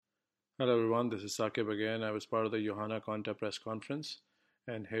Hello everyone, this is Sakib again. I was part of the Johanna Konta press conference,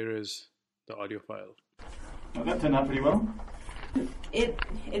 and here is the audio file. Well, that turned out pretty well. It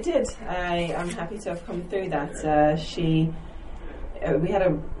did. I'm happy to have come through that. We had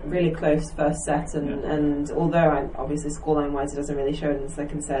a really close first set, and although obviously scoreline wise it doesn't really show it in the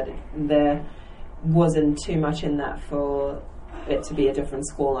second set, there wasn't too much in that for it to be a different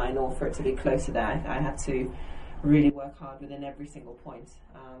scoreline or for it to be close to that. I had to really work hard within every single point.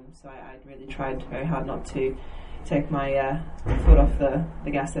 So I really tried very hard not to take my foot off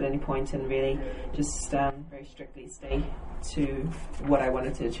the gas at any point and really just very strictly stay to what I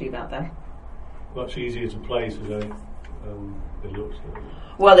wanted to achieve out there. Much easier to play today, it looks.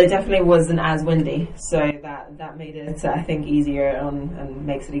 Well, it definitely wasn't as windy, so that made it, I think, easier and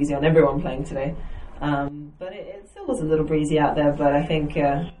makes it easier on everyone playing today. But it still was a little breezy out there, but I think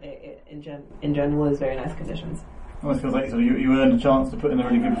in general it was very nice conditions. It almost feels like you earned a chance to put in a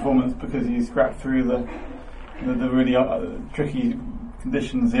really good performance because you scrapped through the really tricky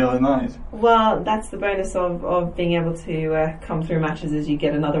conditions the other night. Well, that's the bonus of being able to come through matches, is you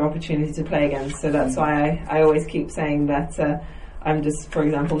get another opportunity to play again. So that's why I always keep saying that I'm just, for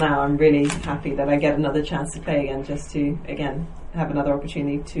example, now I'm really happy that I get another chance to play again, just to, again, have another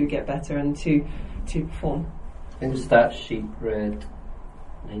opportunity to get better and to perform. In the stat sheet read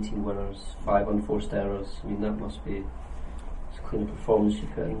 19 winners, 5 unforced errors. I mean, that must be as clean a performance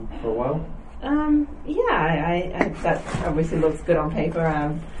you've put in for a while. I that obviously looks good on paper,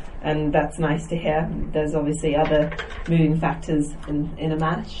 and that's nice to hear. There's obviously other moving factors in a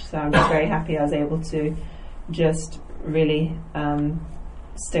match, so I'm just very happy I was able to just really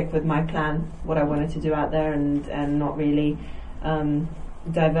stick with my plan, what I wanted to do out there, and not really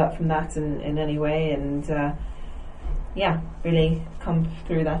divert from that in any way, and really come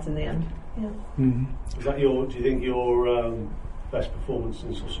through that in the end. Yeah. Mm-hmm. Is that do you think your best performance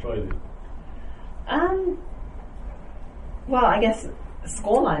since Australia? Well, I guess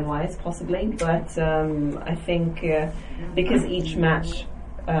scoreline wise possibly, but I think because each match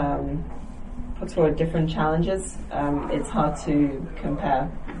puts forward different challenges, it's hard to compare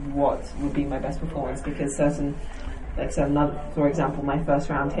what would be my best performance, because for example, my first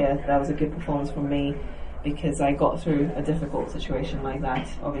round here, that was a good performance from me because I got through a difficult situation like that.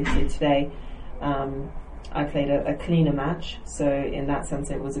 Obviously today I played a cleaner match, so in that sense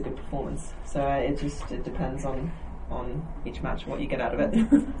it was a good performance. So it depends on each match what you get out of it.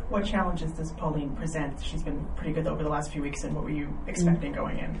 What challenges does Pauline present? She's been pretty good over the last few weeks, and what were you expecting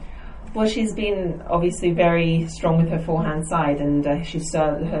going in? Well, she's been obviously very strong with her forehand side, and her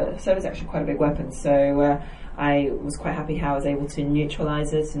serve is actually quite a big weapon, so I was quite happy how I was able to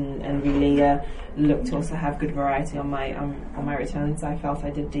neutralise it and really look to also have good variety on my returns. I felt I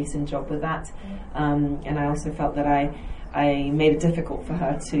did a decent job with that, and I also felt that I made it difficult for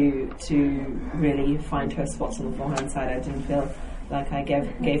her to really find her spots on the forehand side. I didn't feel like I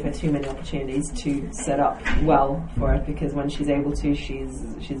gave her too many opportunities to set up well for it, because when she's able to, she's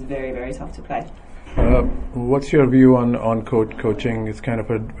very, very tough to play. What's your view on coaching? It's kind of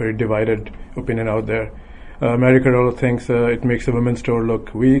a very divided opinion out there. Mary Carollo thinks it makes the women's tour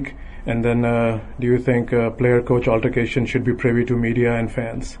look weak, and then do you think player-coach altercation should be privy to media and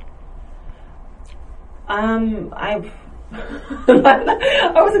fans? I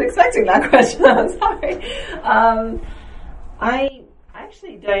wasn't expecting that question. I'm sorry. I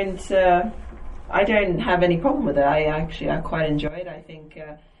actually don't. I don't have any problem with it. I quite enjoy it. I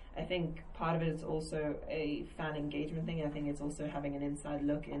think part of it is also a fan engagement thing. I think it's also having an inside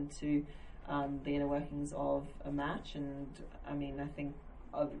look into the inner workings of a match, and I mean, I think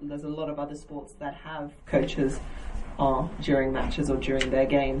there's a lot of other sports that have coaches during matches or during their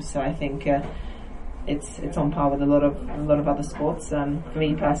games. So I think it's on par with a lot of other sports. For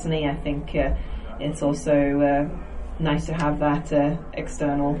me personally, I think it's also nice to have that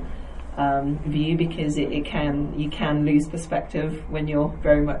external view, because you can lose perspective when you're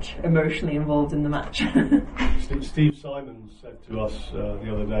very much emotionally involved in the match. Steve Simons said to us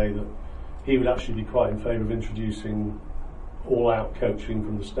the other day that he would actually be quite in favour of introducing all-out coaching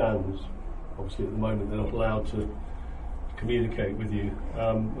from the stands. Obviously at the moment they're not allowed to communicate with you.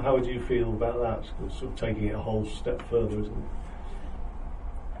 How would you feel about that? Sort of taking it a whole step further, isn't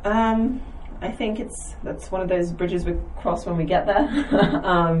it? I think that's one of those bridges we cross when we get there.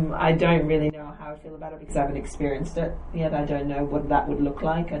 I don't really know how I feel about it because I haven't experienced it yet. I don't know what that would look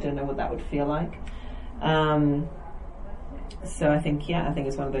like. I don't know what that would feel like. So I think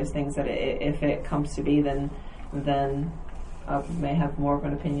it's one of those things that if it comes to be, then I may have more of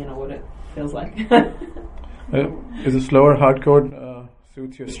an opinion on what it feels like. Is a slower hard court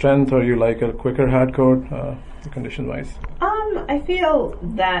suits your strength, or you like a quicker hard court, condition wise? I feel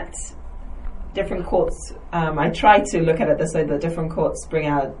that different courts. I try to look at it this way: that different courts bring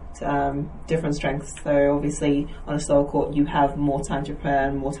out different strengths. So obviously, on a slow court, you have more time to prepare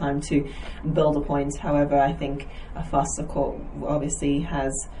and more time to build a point. However, I think a faster court obviously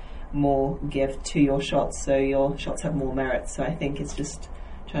has more give to your shots, so your shots have more merit. So I think it's just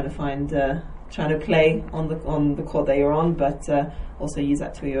trying to find, trying to play on the court that you're on, but also use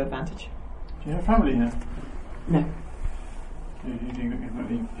that to your advantage. Do you have family here? No. You've got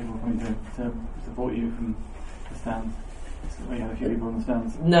any people coming to support you from the stands? So you have a few people on the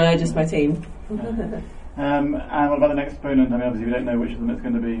stands. No, just my team. And what about the next opponent? I mean, obviously we don't know which of them it's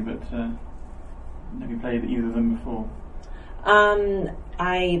going to be, but have you played either of them before?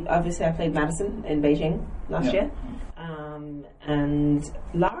 I played Madison in Beijing last year, and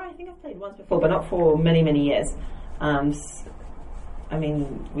Lara I think I've played once before, but not for many years. I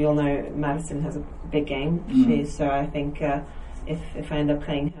mean, we all know Madison has a big game, so I think if I end up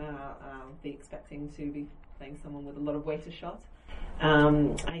playing her, I'll be expecting to be playing someone with a lot of weighted shot.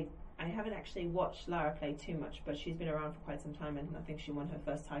 I haven't actually watched Lara play too much, but she's been around for quite some time, and I think she won her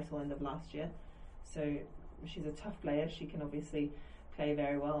first title end of last year. So she's a tough player. She can obviously play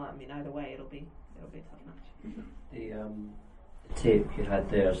very well. I mean, either way, it'll be a tough match. The tape you had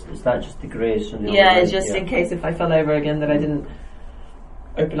there, is that just the grace? On the In case if I fell over again, that I didn't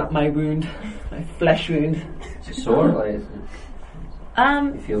open up my wound, my flesh wound. Is it sore? Like, is it,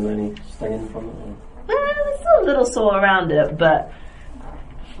 you feel any stinging from it? Or? It's still a little sore around it, but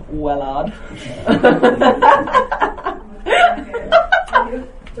well hard.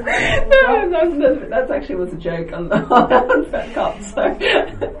 That actually was a joke on the Fed Cup, so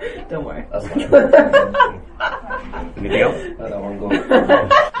don't worry. That's fine. Anything else? Let that one go. Yeah.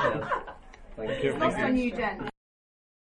 Thank you. Lost on you, Jen.